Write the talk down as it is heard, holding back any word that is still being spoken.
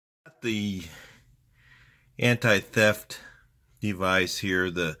got the anti-theft device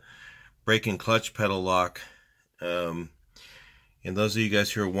here, the brake and clutch pedal lock. And those of you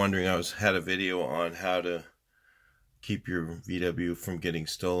guys who are wondering, I had a video on how to keep your VW from getting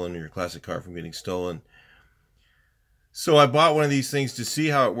stolen, or your classic car from getting stolen. So I bought one of these things to see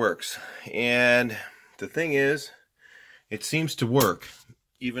how it works. And the thing is, it seems to work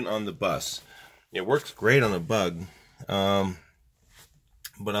even on the bus. It works great on a Bug.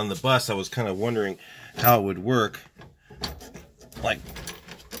 But on the bus, I was kind of wondering how it would work. Like,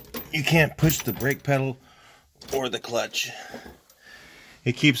 you can't push the brake pedal or the clutch.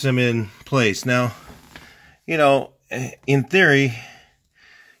 It keeps them in place. Now, you know, in theory,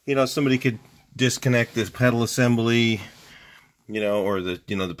 you know, somebody could disconnect this pedal assembly, you know, or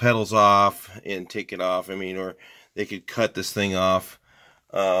the pedals off and take it off. I mean, or they could cut this thing off.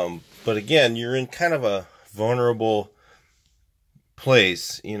 But again, you're in kind of a vulnerable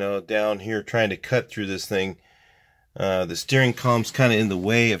place, you know, down here trying to cut through this thing. The steering column's kind of in the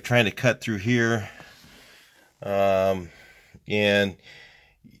way of trying to cut through here. And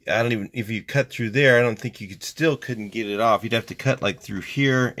I don't even, if you cut through there, I don't think you couldn't get it off. You'd have to cut like through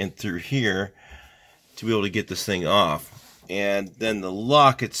here and through here to be able to get this thing off. And then the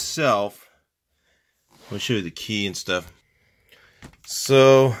lock itself, I'll show you the key and stuff.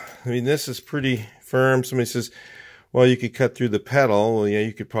 So, I mean, this is pretty firm. Somebody says, well, you could cut through the pedal. Well, yeah,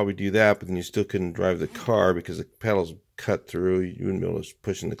 you could probably do that, but then you still couldn't drive the car because the pedal's cut through. You wouldn't be able to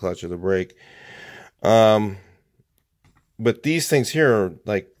push in the clutch or the brake. But these things here are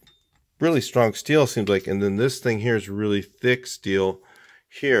like really strong steel, seems like. And then this thing here is really thick steel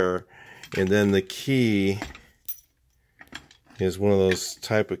here. And then the key is one of those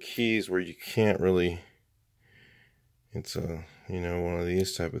type of keys where you can't really, it's a, you know, one of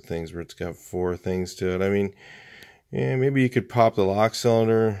these type of things where it's got 4 things to it. I mean, yeah, maybe you could pop the lock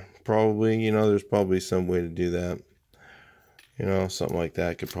cylinder, probably, you know, there's probably some way to do that. You know, something like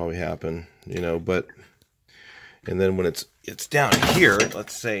that could probably happen, you know, but, and then when it's down here,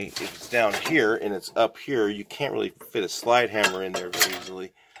 let's say if it's down here and it's up here, you can't really fit a slide hammer in there very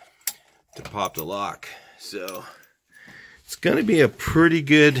easily to pop the lock. So it's going to be a pretty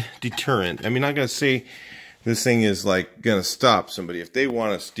good deterrent. I mean, I'm not going to say this thing is like going to stop somebody. If they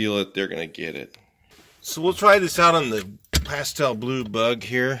want to steal it, they're going to get it. So we'll try this out on the pastel blue Bug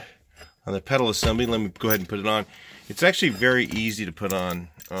here on the pedal assembly. Let me go ahead and put it on. It's actually very easy to put on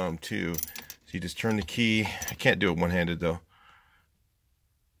too. So you just turn the key. I can't do it one-handed though.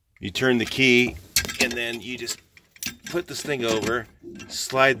 You turn the key and then you just put this thing over,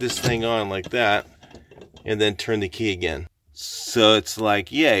 slide this thing on like that, and then turn the key again. So it's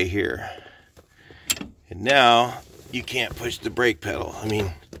like yay here. And now you can't push the brake pedal. I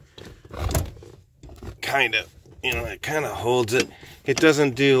mean, kind of, you know, it kind of holds it. It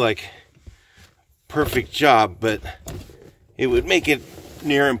doesn't do like perfect job, but it would make it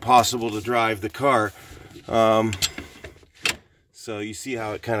near impossible to drive the car. So you see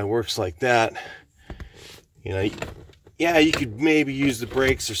how it kind of works like that. You know, yeah, you could maybe use the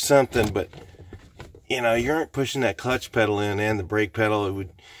brakes or something, but you know, you aren't pushing that clutch pedal in and the brake pedal. It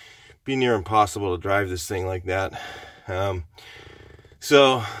would be near impossible to drive this thing like that.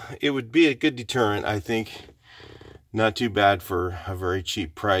 So it would be a good deterrent, I think. Not too bad for a very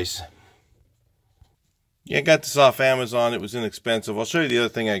cheap price. Yeah, I got this off Amazon. It was inexpensive. I'll show you the other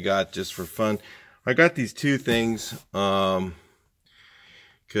thing I got just for fun. I got these 2 things because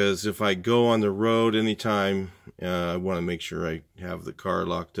if I go on the road anytime, I want to make sure I have the car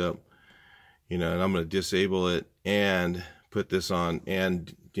locked up. You know, and I'm going to disable it and put this on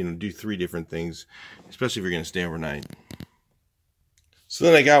and, you know, do 3 different things, especially if you're going to stay overnight. So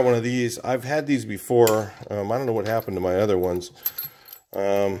then I got one of these. I've had these before. I don't know what happened to my other ones.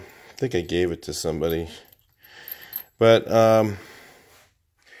 I think I gave it to somebody. But I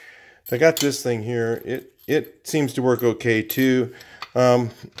got this thing here. It seems to work okay too. You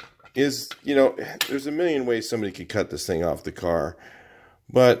know, there's a million ways somebody could cut this thing off the car.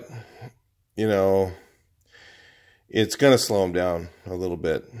 But, you know, it's going to slow them down a little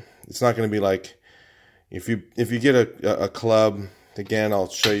bit. It's not going to be like, if you get a club. Again, I'll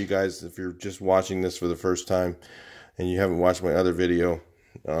show you guys if you're just watching this for the first time and you haven't watched my other video.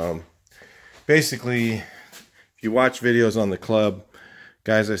 Basically, if you watch videos on the club,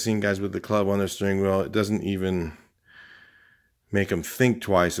 I've seen guys with the club on their steering wheel, it doesn't even make them think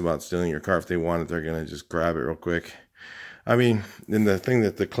twice about stealing your car. If they want it, they're going to just grab it real quick. I mean, and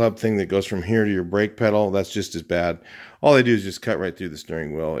the club thing that goes from here to your brake pedal, that's just as bad. All they do is just cut right through the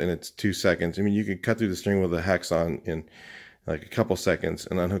steering wheel, and it's 2 seconds. I mean, you could cut through the steering wheel with a hex on in like a couple seconds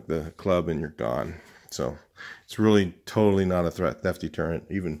and unhook the club and you're gone. So it's really totally not a theft deterrent,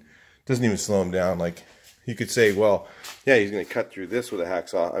 even Doesn't even slow him down. Like, you could say, well, yeah, he's going to cut through this with a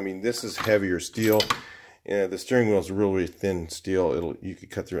hacksaw. I mean, this is heavier steel. The steering wheel is really thin steel. You could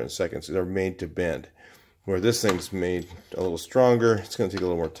cut through it in seconds. They're made to bend. Where this thing's made a little stronger, it's going to take a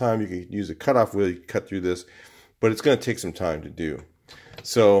little more time. You could use a cutoff wheel, you could cut through this, but it's going to take some time to do.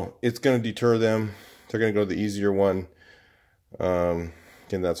 So it's going to deter them. They're going to go to the easier one. And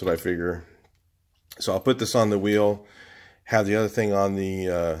that's what I figure. So I'll put this on the wheel, have the other thing on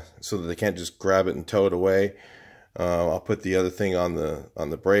the, so that they can't just grab it and tow it away. I'll put the other thing on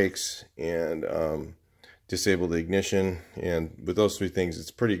the brakes and disable the ignition. And with those three things,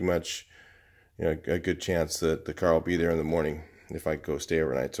 it's pretty much, you know, a good chance that the car will be there in the morning if I go stay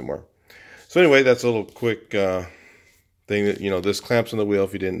overnight somewhere. So anyway, that's a little quick thing that, you know, this clamps on the wheel,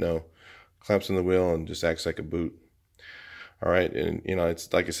 if you didn't know. Clamps on the wheel and just acts like a boot. All right, and you know,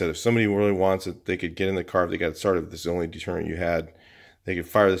 it's like I said, if somebody really wants it, they could get in the car if they got it started. If this is the only deterrent you had, they could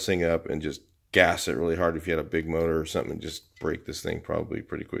fire this thing up and just gas it really hard if you had a big motor or something, and just break this thing probably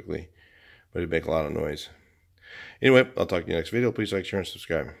pretty quickly. But it'd make a lot of noise. Anyway, I'll talk to you next video. Please like, share, and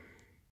subscribe.